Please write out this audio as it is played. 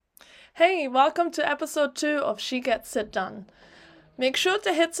Hey, welcome to episode 2 of She Gets It Done. Make sure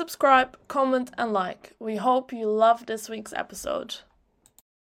to hit subscribe, comment, and like. We hope you love this week's episode.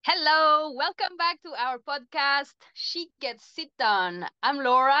 Hello, welcome back to our podcast, She Gets It Done. I'm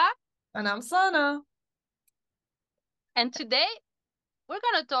Laura, And I'm Sana. and today we're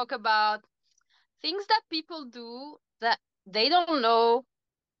going to talk about things that people do that they don't know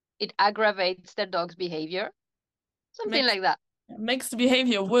it aggravates their dog's behavior. Something Makes like that. makes the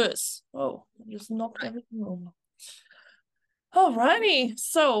behavior worse. Oh, I just knocked everything over. Alrighty,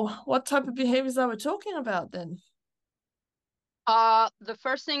 so what type of behaviors are we talking about then? The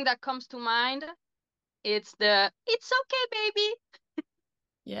first thing that comes to mind, it's okay, baby.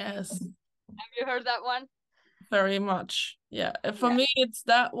 Yes, Have you heard that one? very much. Yeah, for Yeah, me, it's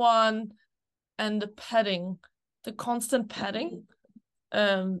that one and the petting, the constant petting.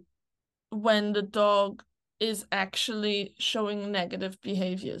 Um, when the dog is actually showing negative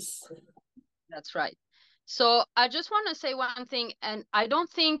behaviors. that's right. So I just want to say one thing, and I don't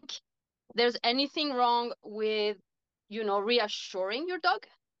think there's anything wrong with, reassuring your dog,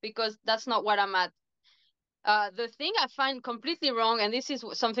 because that's not what I'm at. The thing I find completely wrong, and this is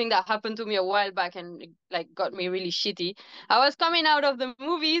something that happened to me a while back and like got me really shitty. I was coming out of the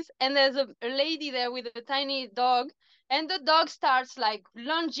movies and there's a lady there with a tiny dog, and the dog starts like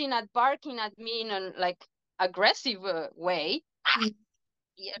lunging at barking at me in a like aggressive way, yeah,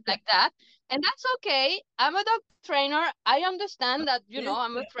 Yeah. like that. And that's okay. I'm a dog trainer. I understand that, Yeah.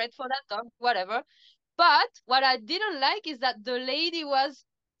 I'm a threat for that dog, whatever. But what I didn't like is that the lady was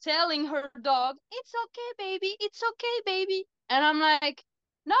telling her dog, "It's okay, baby. It's okay, baby." And I'm like,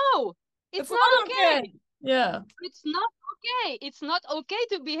 "No, It's it's not not okay. okay. Yeah. It's not okay. It's not okay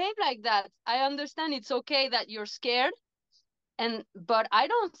to behave like that. I understand it's okay that you're scared, but I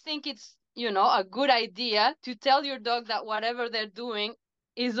don't think it's, a good idea to tell your dog that whatever they're doing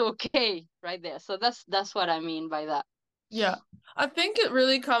is okay right there." So that's what I mean by that. Yeah. I think it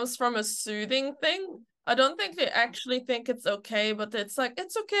really comes from a soothing thing. I don't think they actually think it's okay, but it's like,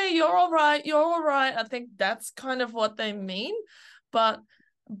 it's okay, you're all right, you're all right. I think that's kind of what they mean. But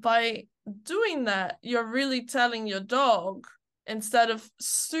by doing that, you're really telling your dog instead of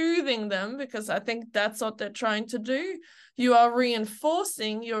soothing them, because I think that's what they're trying to do, you are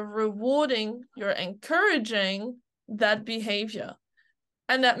reinforcing, you're rewarding, you're encouraging that behavior.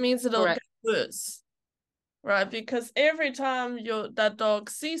 And that means it'll get Correct. worse, right? Because every time that dog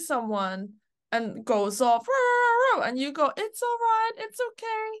sees someone and goes off, and you go, it's all right, it's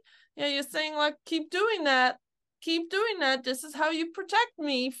okay. Yeah, you're saying like, keep doing that, keep doing that. This is how you protect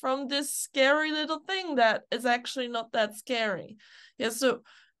me from this scary little thing that is actually not that scary. Yeah, so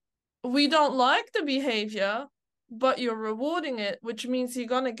we don't like the behavior, but you're rewarding it, which means you're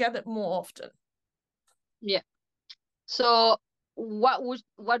gonna get it more often. Yeah. So what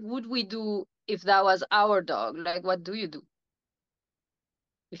would we do if that was our dog? Like, what do you do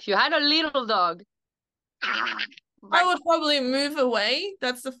if you had a little dog? I Right. would probably move away.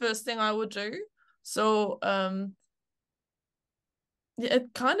 That's the first thing I would do. So, yeah,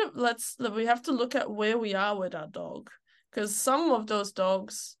 it kind of we have to look at where we are with our dog, because some of those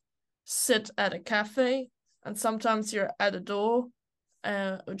dogs sit at a cafe, and sometimes you're at a door,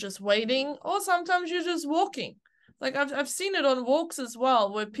 just waiting, or sometimes you're just walking. Like I've seen it on walks as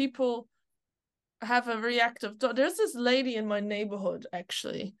well, where people have a reactive dog. There's this lady in my neighborhood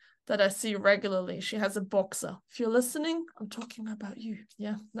actually that I see regularly. She has a boxer. If you're listening, I'm talking about you.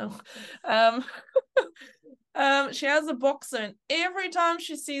 Yeah, no. Um, she has a boxer, and every time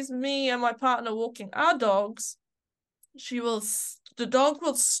she sees me and my partner walking our dogs, the dog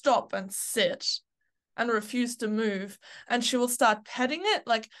will stop and sit and refuse to move, and she will start petting it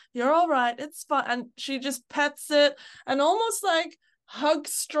like, you're all right, it's fine, and she just pets it and almost like hug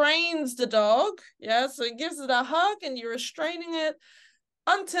strains the dog. Yeah, so it gives it a hug and you're restraining it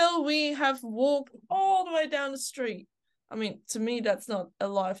until we have walked all the way down the street. I mean, to me that's not a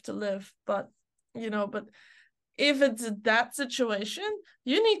life to live, but but if it's that situation,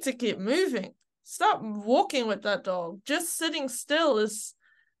 you need to keep moving. Stop walking with that dog. Just sitting still is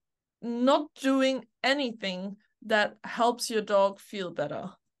not doing anything that helps your dog feel better,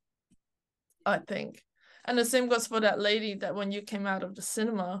 I think. And the same goes for that lady that when you came out of the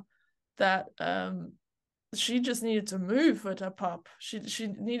cinema, that she just needed to move with her pup. She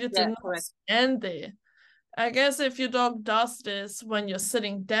needed to Yeah, not correct. stand there. I guess if your dog does this when you're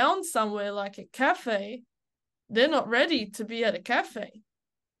sitting down somewhere like a cafe, they're not ready to be at a cafe.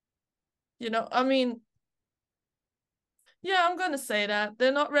 I mean, yeah, I'm gonna say that.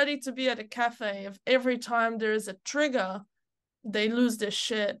 They're not ready to be at a cafe if every time there is a trigger, they lose their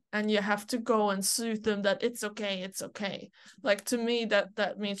shit and you have to go and soothe them that it's okay, it's okay. Like to me,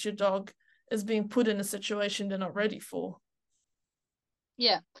 that means your dog is being put in a situation they're not ready for.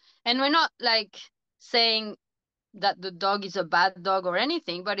 Yeah. And we're not like saying that the dog is a bad dog or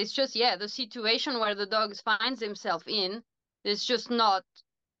anything, but it's just, yeah, the situation where the dog finds himself in is just not,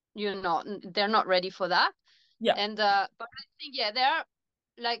 they're not ready for that. Yeah. And but I think, yeah, there are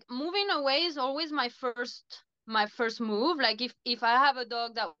like moving away is always my first move. Like if I have a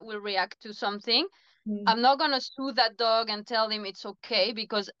dog that will react to something, Mm. I'm not gonna sue that dog and tell him it's okay,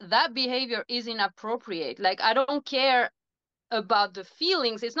 because that behavior is inappropriate. Like I don't care about the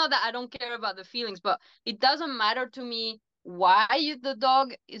feelings. It's not that I don't care about the feelings, but it doesn't matter to me why the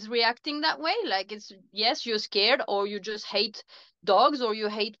dog is reacting that way. Like it's, yes, you're scared or you just hate dogs or you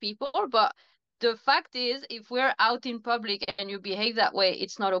hate people, but the fact is, if we're out in public and you behave that way,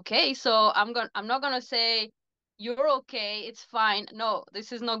 it's not okay. So I'm not gonna say you're okay, it's fine. No,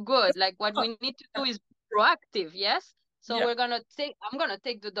 this is not good. Like what we need to do is proactive. Yes. So Yeah. I'm gonna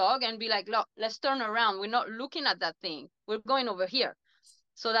take the dog and be like, look, let's turn around. We're not looking at that thing. We're going over here.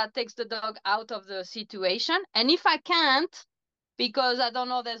 So that takes the dog out of the situation. And if I can't, because I don't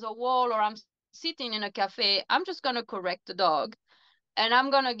know, there's a wall or I'm sitting in a cafe, I'm just gonna correct the dog and I'm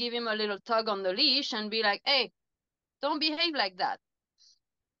gonna give him a little tug on the leash and be like, hey, don't behave like that.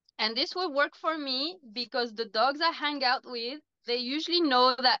 And this will work for me because the dogs I hang out with, they usually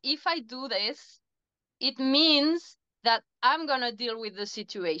know that if I do this, it means that I'm going to deal with the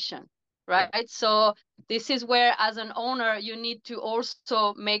situation, Yeah. right? So this is where, as an owner, you need to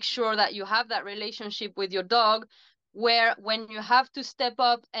also make sure that you have that relationship with your dog where when you have to step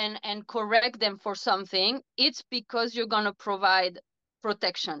up and correct them for something, it's because you're going to provide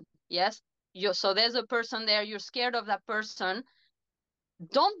protection. Yes. So there's a person there, you're scared of that person.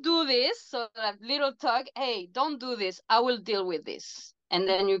 Don't do this. So that little tug, hey, don't do this. I will deal with this. And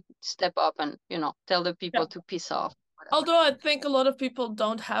then you step up and, tell the Yeah. people to piss off. Whatever. Although I think a lot of people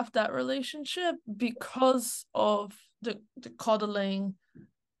don't have that relationship because of the coddling,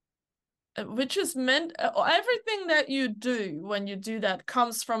 which is meant, everything that you do when you do that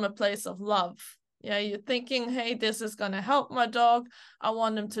comes from a place of love. Yeah, you're thinking, hey, this is going to help my dog. I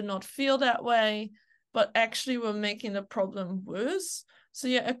want him to not feel that way. But actually, we're making the problem worse. So,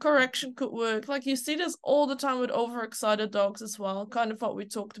 yeah, a correction could work. Like you see this all the time with overexcited dogs as well, kind of what we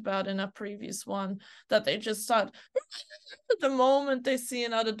talked about in our previous one, that they just start the moment they see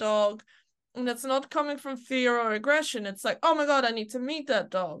another dog. And it's not coming from fear or aggression. It's like, oh my God, I need to meet that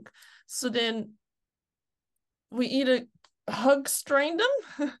dog. So then we either hug strain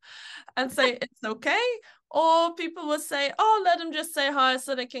them and say it's okay, or people will say, oh, let them just say hi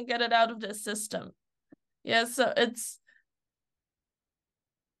so they can get it out of their system. Yeah, so it's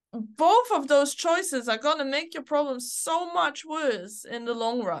both of those choices are going to make your problem so much worse in the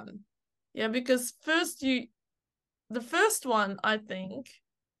long run. Yeah, because the first one, I think,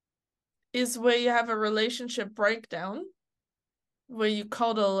 is where you have a relationship breakdown, where you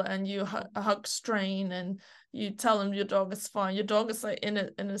cuddle and you hug strain and you tell them your dog is fine. Your dog is like in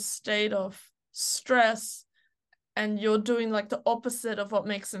a state of stress, and you're doing like the opposite of what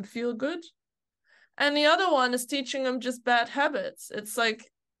makes them feel good. And the other one is teaching them just bad habits. It's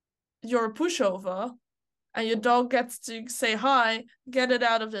like you're a pushover and your dog gets to say hi, get it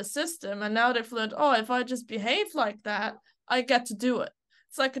out of their system, and now they've learned, oh, if I just behave like that, I get to do it.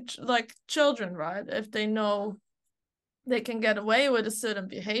 It's like children, right? If they know they can get away with a certain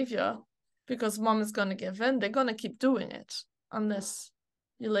behavior because mom is going to give in, they're going to keep doing it unless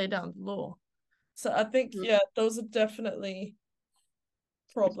you lay down the law. So I think, yeah, those are definitely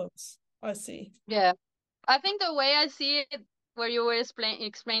problems I see. Yeah. I think the way I see it, where you were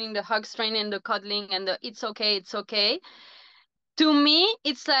explaining the hug strain and the cuddling and the it's okay. To me,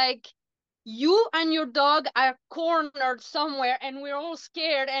 it's like you and your dog are cornered somewhere and we're all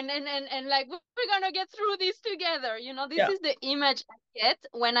scared and like we're gonna get through this together. This Yeah. is the image I get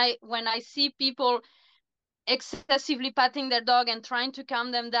when I see people excessively patting their dog and trying to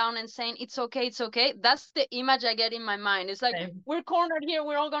calm them down and saying it's okay, it's okay. That's the image I get in my mind. It's like Same. we're cornered here,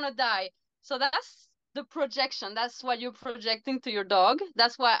 we're all gonna die. So that's the projection. That's what you're projecting to your dog.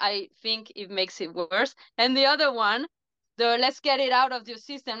 That's why I think it makes it worse. And the other one, the let's get it out of your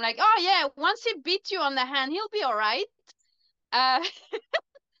system, like, oh yeah, once he beat you on the hand, he'll be all right. uh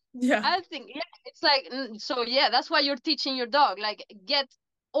Yeah. I think, yeah, it's like, so yeah, that's why you're teaching your dog, like, get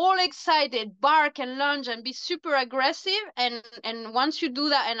all excited, bark and lunge and be super aggressive. And once you do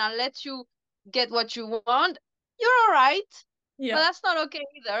that and I'll let you get what you want, you're all right. But Yeah. that's not okay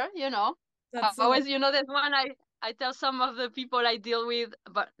either. I That's always, there's one I tell some of the people I deal with,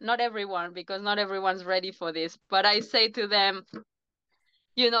 but not everyone, because not everyone's ready for this. But I say to them,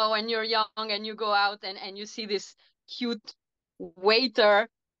 when you're young and you go out and you see this cute waiter,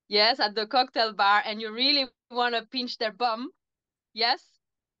 yes, at the cocktail bar, and you really want to pinch their bum, yes,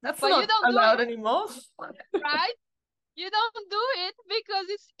 That's but you not don't do allowed it, anymore. right? You don't do it because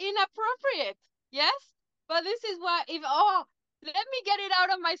it's inappropriate, yes? But this is why, let me get it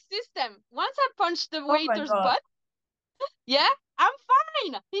out of my system. Once I punch the Oh my waiter's God. butt, yeah, I'm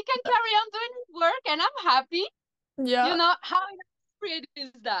fine. He can carry on doing his work and I'm happy. Yeah, How inappropriate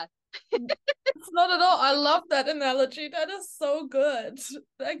is that? it's not at all. I love that analogy. That is so good.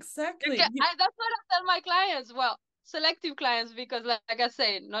 Exactly. That's what I tell my clients. Well, selective clients, because like I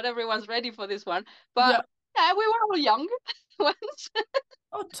say, not everyone's ready for this one. Yeah. But yeah, we were all young once.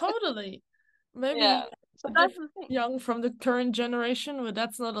 Oh, totally. Maybe Yeah. So a that's different the thing. young from the current generation where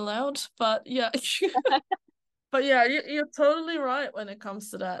that's not allowed. But yeah. But yeah, you're totally right when it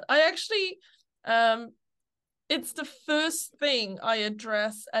comes to that. I actually, um, it's the first thing I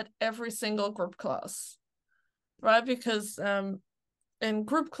address at every single group class, right? Because in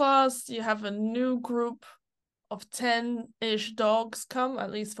group class, you have a new group of 10-ish dogs come,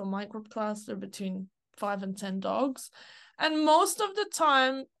 at least for my group class, they're between 5 and 10 dogs. And most of the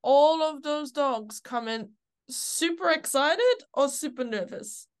time, all of those dogs come in super excited or super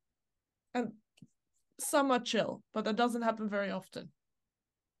nervous. And some are chill, but that doesn't happen very often.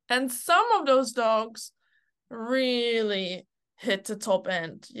 And some of those dogs really hit the top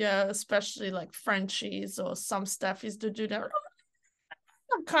end. Yeah, especially like Frenchies or some Staffies to do that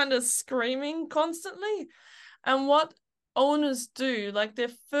kind of screaming constantly. And what owners do, like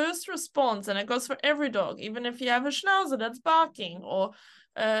their first response, and it goes for every dog, even if you have a schnauzer that's barking or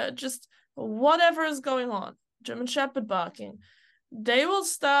just whatever is going on, German Shepherd barking, they will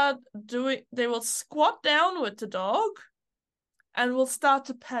they will squat down with the dog and will start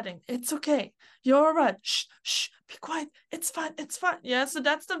to petting. It's okay. You're all right. Shh, shh, be quiet. It's fine. It's fine. Yeah, so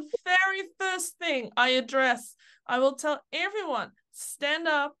that's the very first thing I address. I will tell everyone, stand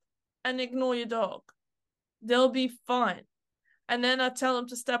up and ignore your dog. They'll be fine. And then I tell them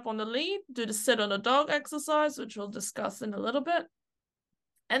to step on the lead, do the sit on a dog exercise, which we'll discuss in a little bit.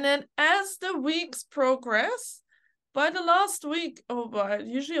 And then as the weeks progress, by the last week,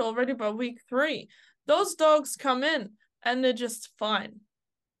 usually already by week 3, those dogs come in and they're just fine.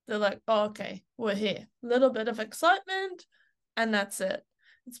 They're like, oh, okay, we're here. Little bit of excitement, and that's it.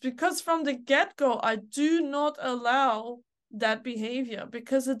 It's because from the get-go, I do not allow that behavior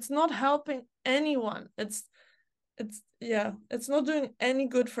because it's not helping anyone. It's not doing any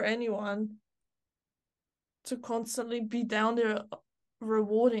good for anyone to constantly be down there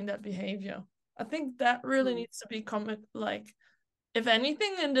rewarding that behavior. I think that really needs to become like, if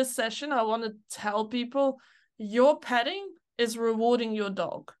anything in this session, I want to tell people your petting is rewarding your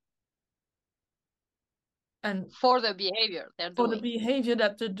dog. And For the behavior they're for the doing. behavior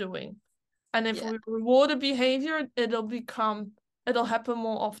that they're doing. And if Yeah. we reward a behavior, it'll happen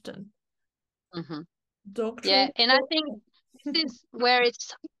more often. Mm-hmm. Dog Yeah. training. And I think this is where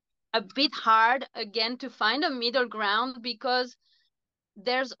it's a bit hard again to find a middle ground, because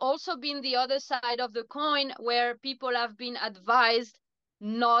there's also been the other side of the coin where people have been advised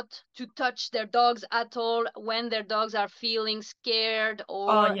not to touch their dogs at all when their dogs are feeling scared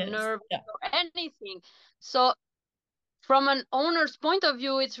Oh or yes. nervous Yeah. or anything. So from an owner's point of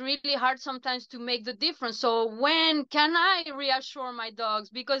view, it's really hard sometimes to make the difference. So when can I reassure my dogs?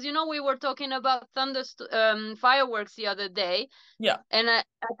 Because we were talking about fireworks the other day, Yeah. and I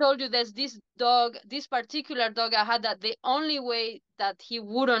told you there's this particular dog I had, that the only way that he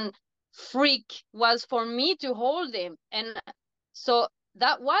wouldn't freak was for me to hold him. And so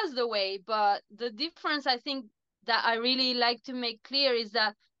that was the way. But the difference I think that I really like to make clear is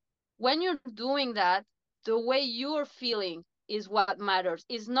that when you're doing that, the way you're feeling is what matters.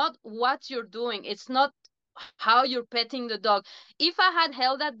 It's not what you're doing. It's not how you're petting the dog. If I had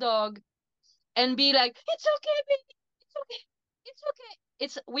held that dog and be like, it's okay, baby, it's okay,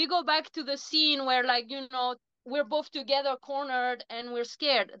 it's okay. We go back to the scene where, like, we're both together cornered and we're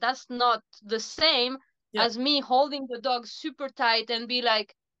scared. That's not the same Yeah. as me holding the dog super tight and be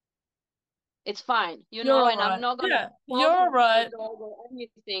like, it's fine, You're all and I'm right. not gonna Yeah. You're talk all to the right. dog or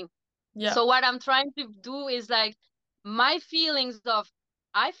anything. Yeah. So what I'm trying to do is, like, my feelings of,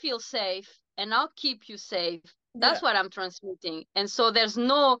 I feel safe and I'll keep you safe. That's Yeah. what I'm transmitting. And so there's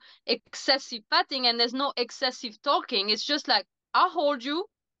no excessive patting and there's no excessive talking. It's just like, I'll hold you.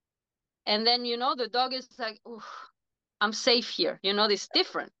 And then, the dog is like, I'm safe here. It's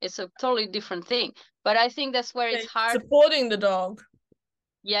different. It's a totally different thing. But I think that's where Yeah. it's hard. Supporting the dog.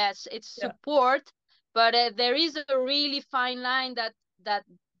 Yes, it's Yeah. support, But there is a really fine line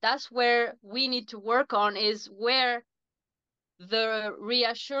that's where we need to work on, is where the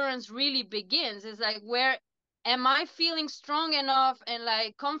reassurance really begins. Is like, where am I feeling strong enough and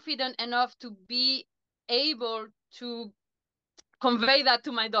like confident enough to be able to convey that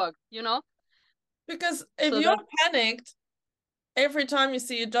to my dog, you know? Because if So you're that, panicked every time you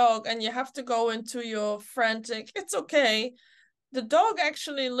see a dog and you have to go into your frantic, it's okay. The dog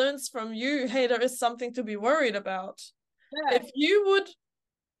actually learns from you, hey, there is something to be worried about. yeah. If you would,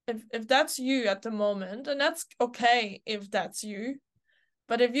 if that's you at the moment, and that's okay if that's you,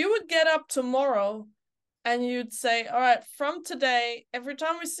 but if you would get up tomorrow and you'd say, all right, from today, every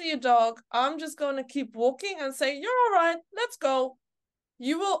time we see a dog, I'm just going to keep walking and say, you're all right, let's go.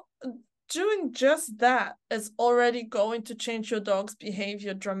 You will, doing just that is already going to change your dog's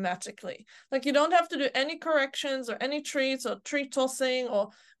behavior dramatically. Like, you don't have to do any corrections or any treats or treat tossing or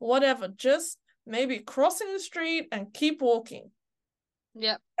whatever. Just maybe crossing the street and keep walking.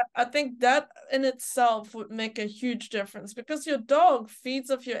 Yeah. I think that in itself would make a huge difference, because your dog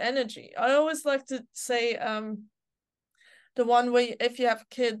feeds off your energy. I always like to say the one where if you have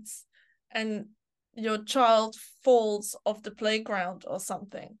kids and your child falls off the playground or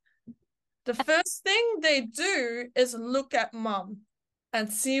something, the first thing they do is look at mum and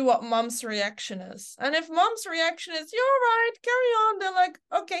see what mum's reaction is. And if mum's reaction is, you're all right, carry on, they're like,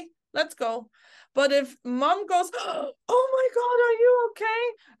 okay, let's go. But if mum goes, oh my God, are you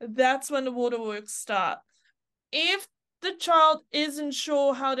okay? That's when the waterworks start. If the child isn't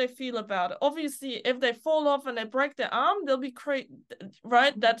sure how they feel about it, obviously, if they fall off and they break their arm, they'll be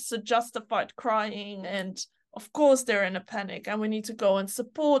right? That's a justified crying. And of course, they're in a panic and we need to go and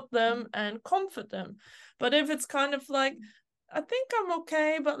support them and comfort them. But if it's kind of like, I think I'm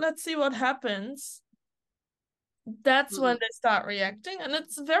okay, but let's see what happens, that's when they start reacting. And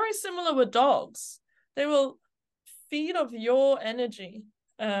it's very similar with dogs. They will feed off your energy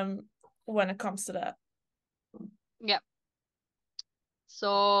when it comes to that. Yeah.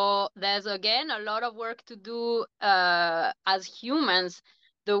 So there's again a lot of work to do as humans.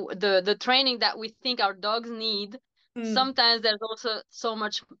 The training that we think our dogs need, sometimes there's also so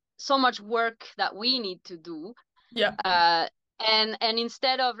much work that we need to do. Yeah. And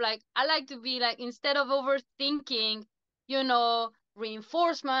instead of like, I like to be like, instead of overthinking, you know,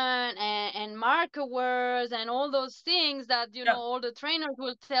 reinforcement and marker words and all those things that, you know, Yeah. all the trainers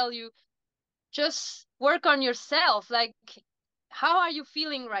will tell you, just work on yourself. Like, how are you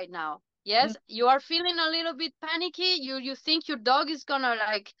feeling right now? Yes, you are feeling a little bit panicky. You think your dog is gonna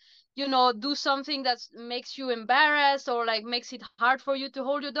like, you know, do something that makes you embarrassed or like makes it hard for you to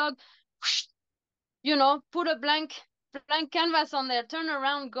hold your dog. You know, put a blank canvas on there, turn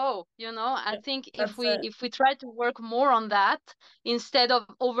around, go. You know, I think That's it. if we try to work more on that instead of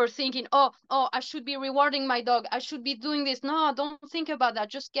overthinking, oh, I should be rewarding my dog, I should be doing this. No, don't think about that.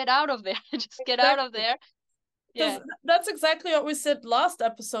 Just get out of there. Just get out of Exactly. there. Because Yeah. that's exactly what we said last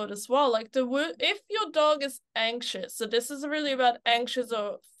episode as well. Like, if your dog is anxious, so this is really about anxious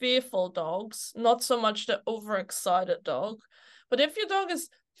or fearful dogs, not so much the overexcited dog. But if your dog is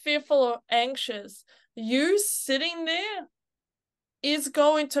fearful or anxious, you sitting there is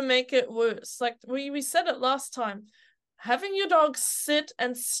going to make it worse. Like we said it last time. Having your dog sit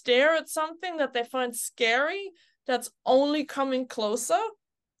and stare at something that they find scary that's only coming closer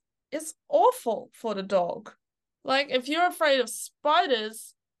is awful for the dog. Like, if you're afraid of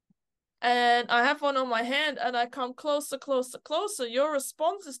spiders and I have one on my hand and I come closer, closer, closer, your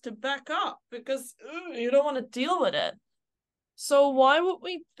response is to back up because you don't want to deal with it. So why would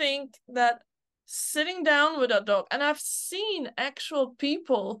we think that sitting down with a dog, and I've seen actual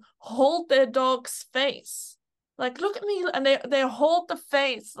people hold their dog's face, like, look at me, and they hold the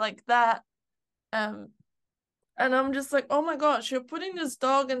face like that. And I'm just like, oh my gosh, you're putting this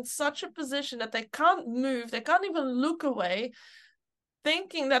dog in such a position that they can't move, they can't even look away,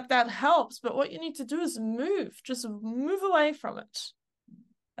 thinking that that helps. But what you need to do is move, just move away from it.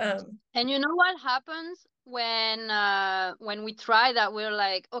 And you know what happens when we try that? We're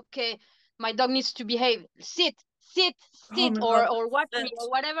like, okay, my dog needs to behave. Oh Sit, my God, or watch that's me it. or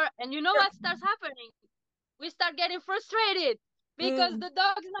whatever. And you know Yeah. what starts happening? We start getting frustrated because Mm, the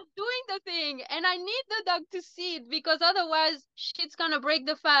dog's not doing the thing, and I need the dog to see it because otherwise shit's gonna break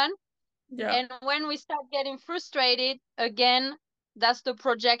the fan. yeah. And when we start getting frustrated again, that's the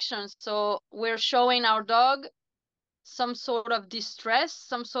projection. So we're showing our dog some sort of distress,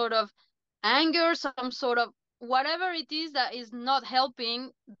 some sort of anger, some sort of whatever it is that is not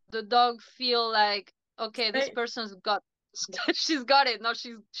helping the dog feel like, okay, this Hey, person's got she's got it. No,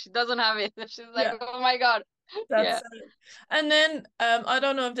 she doesn't have it. She's like, yeah. oh my God. That's Yeah. it. And then I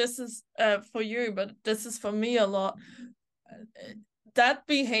don't know if this is for you, but this is for me a lot. That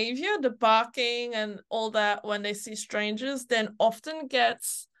behavior, the barking and all that when they see strangers, then often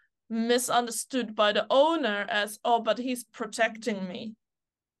gets misunderstood by the owner as, oh, but he's protecting me.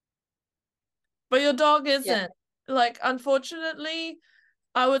 But your dog Yeah. isn't. Like, unfortunately,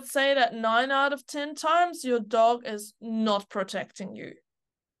 I would say that 9 out of 10 times your dog is not protecting you.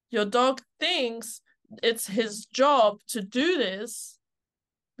 Your dog thinks it's his job to do this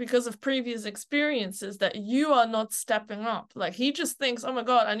because of previous experiences that you are not stepping up. Like he just thinks, oh my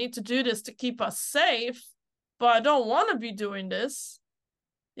God, I need to do this to keep us safe, but I don't want to be doing this.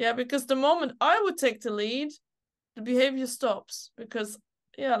 Yeah, because the moment I would take the lead, the behavior stops because,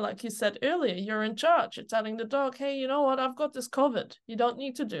 yeah, like you said earlier, you're in charge. You're telling the dog, hey, you know what? I've got this covered. You don't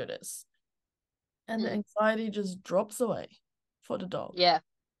need to do this. And the Mm. anxiety just drops away for the dog. Yeah.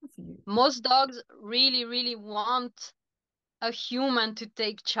 For you. Most dogs really, really want a human to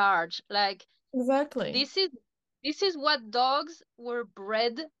take charge. Like Exactly. this is this is what dogs were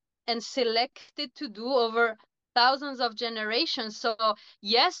bred and selected to do over thousands of generations. So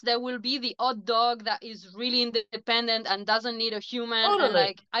yes, there will be the odd dog that is really independent and doesn't need a human. And Totally.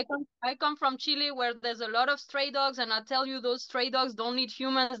 like I come from Chile where there's a lot of stray dogs, and I tell you those stray dogs don't need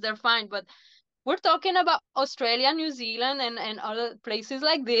humans, they're fine. But we're talking about Australia, New Zealand, and other places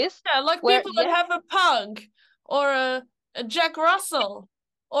like this, Yeah, like where, people that yeah, have a pug or a Jack Russell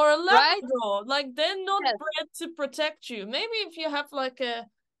or a right? Labrador. Like they're not Yes. bred to protect you. Maybe if you have like a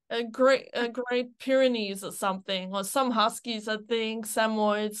great Pyrenees or something, or some Huskies, I think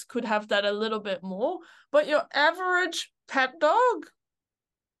Samoyeds could have that a little bit more. But your average pet dog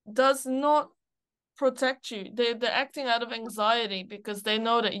does not protect you. They're acting out of anxiety because they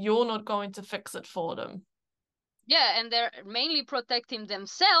know that you're not going to fix it for them. Yeah, and they're mainly protecting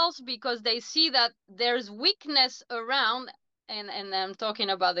themselves because they see that there's weakness around, and I'm talking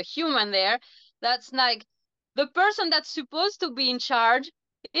about the human there. That's like the person that's supposed to be in charge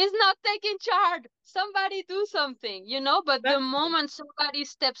is not taking charge. Somebody do something, you know? But the Exactly. moment somebody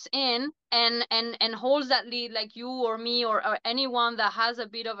steps in and holds that lead, like you or me or anyone that has a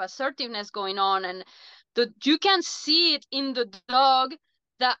bit of assertiveness going on, and you can see it in the dog,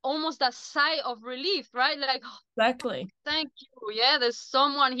 that almost that sigh of relief, right? Like, Exactly. thank you. Yeah, there's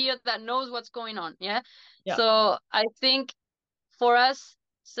someone here that knows what's going on. Yeah. Yeah. So I think for us,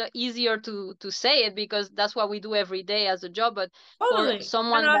 it's easier to say it because that's what we do every day as a job. But for Totally. And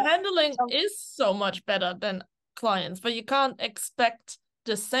someone our that handling some, is so much better than clients, but you can't expect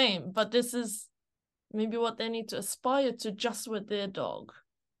the same. But this is maybe what they need to aspire to just with their dog.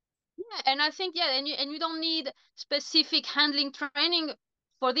 yeah, and I think, yeah, and you don't need specific handling training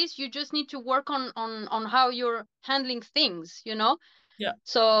for this. You just need to work on how you're handling things, you know? Yeah,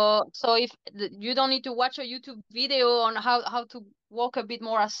 So if you don't need to watch a YouTube video on how to walk a bit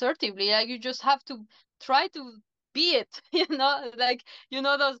more assertively, like you just have to try to be it, you know, like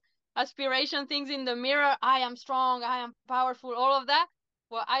those aspiration things in the mirror. I am strong, I am powerful, all of that.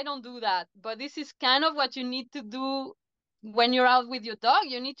 Well, I don't do that, but this is kind of what you need to do when you're out with your dog.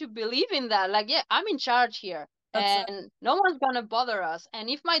 You need to believe in that. Like, yeah, I'm in charge here, that's it. and no one's gonna bother us. And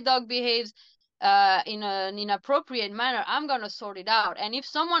if my dog behaves in an inappropriate manner, I'm gonna sort it out. And if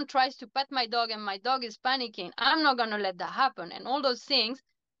someone tries to pet my dog and my dog is panicking, I'm not gonna let that happen. And all those things,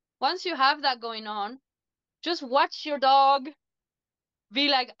 once you have that going on, just watch your dog be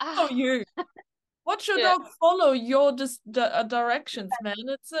like, Oh, ah, you. Watch your yeah, dog follow your directions, man.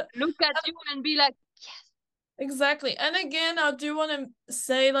 It's a, look at you and be like, yes, exactly. And again, I do want to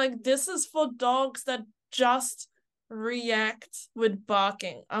say, like, this is for dogs that just react with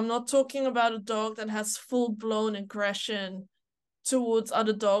barking. I'm not talking about a dog that has full-blown aggression towards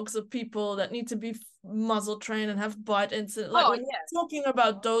other dogs or people that need to be muzzle trained and have bite incident. Like oh we're not yeah, talking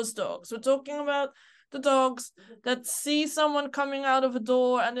about those dogs. We're talking about the dogs that see someone coming out of a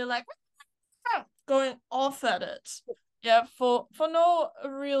door and they're like going off at it. Yeah, for no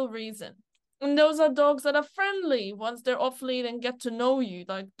real reason. And those are dogs that are friendly once they're off lead and get to know you,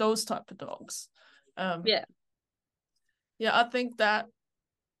 like those type of dogs. Um, yeah, yeah, I think that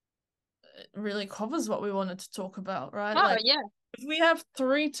really covers what we wanted to talk about, right? oh Like yeah, if we have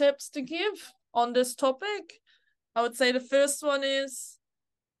 3 tips to give on this topic, I would say the first one is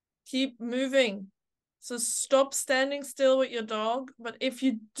keep moving. So stop standing still with your dog. But if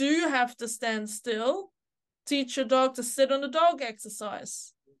you do have to stand still, teach your dog to sit on the dog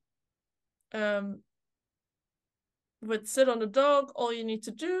exercise. Um, with sit on the dog, all you need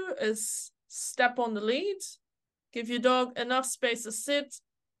to do is step on the lead, give your dog enough space to sit,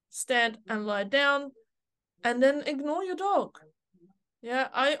 stand and lie down, and then ignore your dog. Yeah,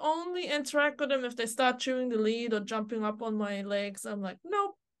 I only interact with them if they start chewing the lead or jumping up on my legs. I'm like,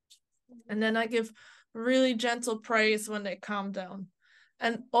 nope. And then I give really gentle praise when they calm down.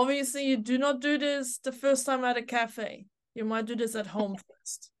 And obviously, you do not do this the first time at a cafe. You might do this at home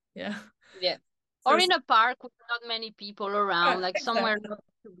first. Yeah. Yeah. Or First, in a park with not many people around, like somewhere exactly. not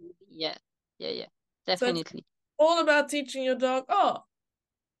too busy. Yeah. Yeah, yeah. So it's Definitely. all about teaching your dog, oh,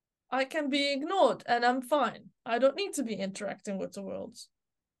 I can be ignored and I'm fine. I don't need to be interacting with the world.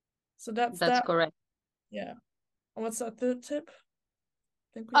 So that's That's that. correct. Yeah. And what's that third tip? I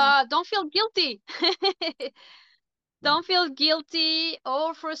think we have. Don't feel guilty. Don't feel guilty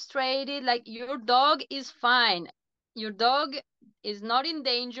or frustrated. Like your dog is fine. Your dog is not in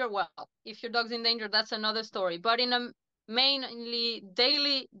danger. Well, if your dog's in danger, that's another story. But in a mainly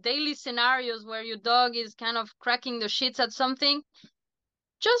daily scenarios where your dog is kind of cracking the shits at something,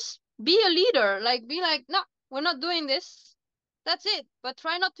 just be a leader. Like be like, no, we're not doing this. That's it. But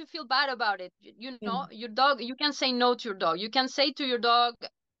try not to feel bad about it. You know, Mm. your dog, you can say no to your dog. You can say to your dog,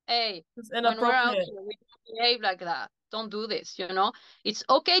 hey, It's when we're out inappropriate. here, we don't behave like that. Don't do this, you know? It's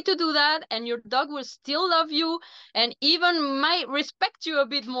okay to do that, and your dog will still love you and even might respect you a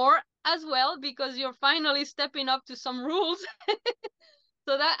bit more as well because you're finally stepping up to some rules.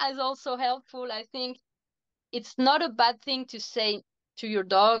 So that is also helpful. I think it's not a bad thing to say to your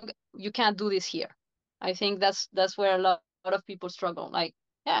dog, you can't do this here. I think that's where a lot of people struggle. Like,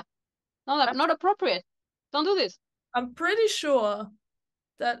 yeah, no, I'm, not appropriate. Don't do this. I'm pretty sure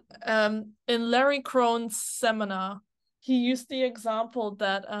that in Larry Crohn's seminar, he used the example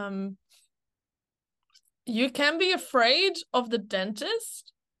that you can be afraid of the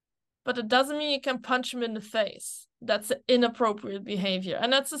dentist, but it doesn't mean you can punch him in the face. That's inappropriate behavior.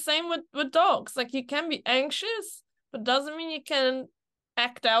 And that's the same with dogs. Like you can be anxious, but doesn't mean you can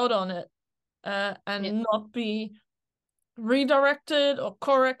act out on it Yeah. and not be redirected or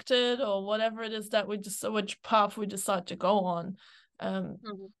corrected or whatever it is that we just which path we decide to go on.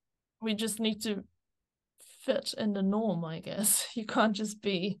 Mm-hmm. We just need to fit in the norm, I guess. You can't just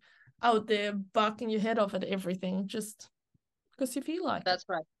be out there barking your head off at everything just because you feel like it. That's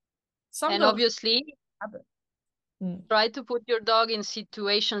right. Some And dogs obviously, have it. Mm. try to put your dog in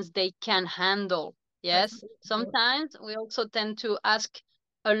situations they can handle. That's Yes. really important. Sometimes we also tend to ask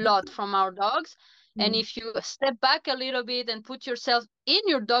a lot from our dogs. And Mm. if you step back a little bit and put yourself in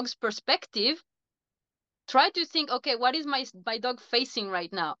your dog's perspective, try to think, okay, what is my dog facing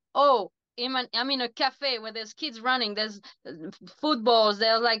right now? Oh, I'm in a cafe where there's kids running, there's footballs,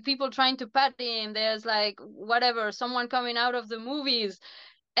 there's like people trying to pet him, there's like whatever, someone coming out of the movies,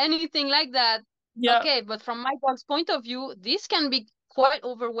 anything like that. Yeah, Okay, but from my dog's point of view, this can be quite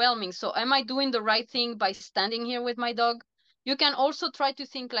overwhelming. So am I doing the right thing by standing here with my dog? You can also try to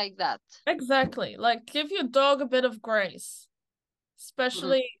think like that. exactly. Like give your dog a bit of grace, Hmm.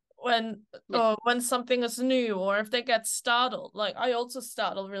 especially Yeah. when something is new or if they get startled. Like I also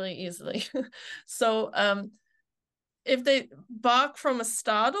startle really easily. So if they bark from a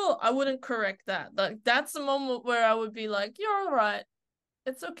startle, I wouldn't correct that. Like that's the moment where I would be like, "You're all right.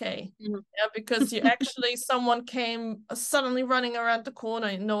 It's okay." Mhm. Yeah, because you actually someone came suddenly running around the corner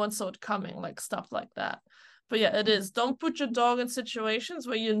and no one saw it coming, like stuff like that. But yeah, it is. Don't put your dog in situations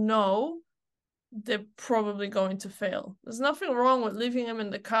where you know they're probably going to fail. There's nothing wrong with leaving him in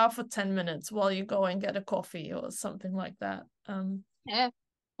the car for 10 minutes while you go and get a coffee or something like that. Yeah.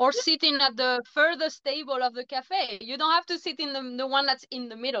 Or sitting at the furthest table of the cafe. You don't have to sit in the one that's in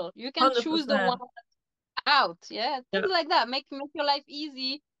the middle. You can choose the one 100%. out. Yeah. Yeah. Things like that. Make your life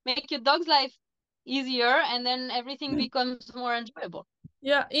easy. Make your dog's life easier, and then everything becomes more enjoyable.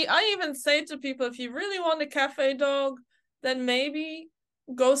 Yeah, I even say to people, if you really want a cafe dog, then maybe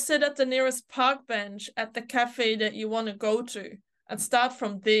go sit at the nearest park bench at the cafe that you want to go to and start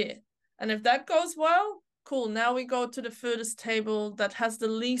from there. And if that goes well, cool. Now we go to the furthest table that has the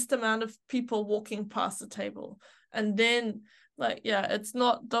least amount of people walking past the table. And then, like, yeah, it's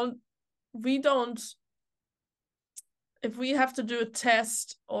not, we don't, if we have to do a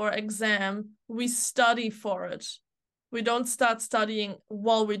test or exam, we study for it. We don't start studying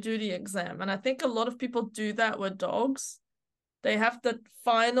while we do the exam. And I think a lot of people do that with dogs. They have the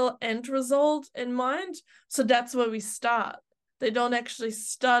final end result in mind. So that's where we start. They don't actually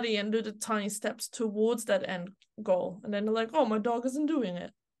study and do the tiny steps towards that end goal. And then they're like, oh, my dog isn't doing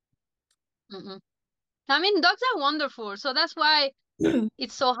it. Mm-mm. I mean, dogs are wonderful. So that's why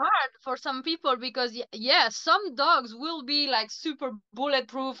it's so hard for some people because yeah, some dogs will be like super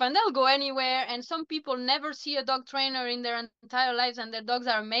bulletproof and they'll go anywhere, and some people never see a dog trainer in their entire lives and their dogs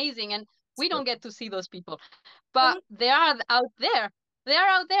are amazing, and we don't get to see those people, but they are out there. They are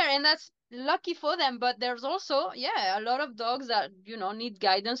out there, and that's lucky for them. But there's also, yeah, a lot of dogs that, you know, need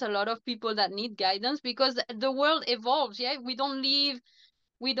guidance, a lot of people that need guidance, because the world evolves. Yeah, we don't live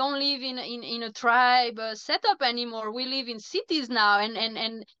in a tribe setup anymore. We live in cities now,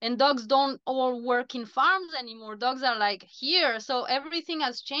 and dogs don't all work in farms anymore. Dogs are like here, so everything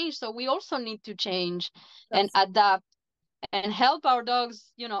has changed. So we also need to change and That's adapt and help our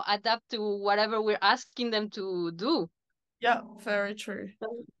dogs, you know, adapt to whatever we're asking them to do. yeah, very true.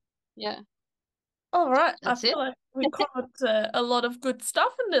 So, yeah, All right, I that's feel it. like we covered a lot of good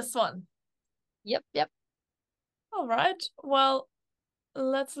stuff in this one. Yep, yep. All right, well,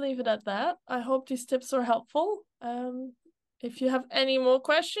 let's leave it at that. I hope these tips are helpful. If you have any more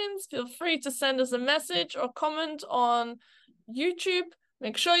questions, feel free to send us a message or comment on YouTube.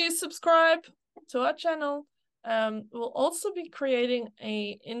 Make sure you subscribe to our channel. We'll also be creating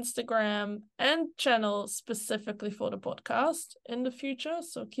a Instagram and channel specifically for the podcast in the future,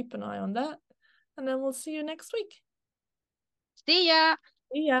 so keep an eye on that. And then we'll see you next week. See ya.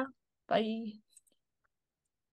 See ya. Bye.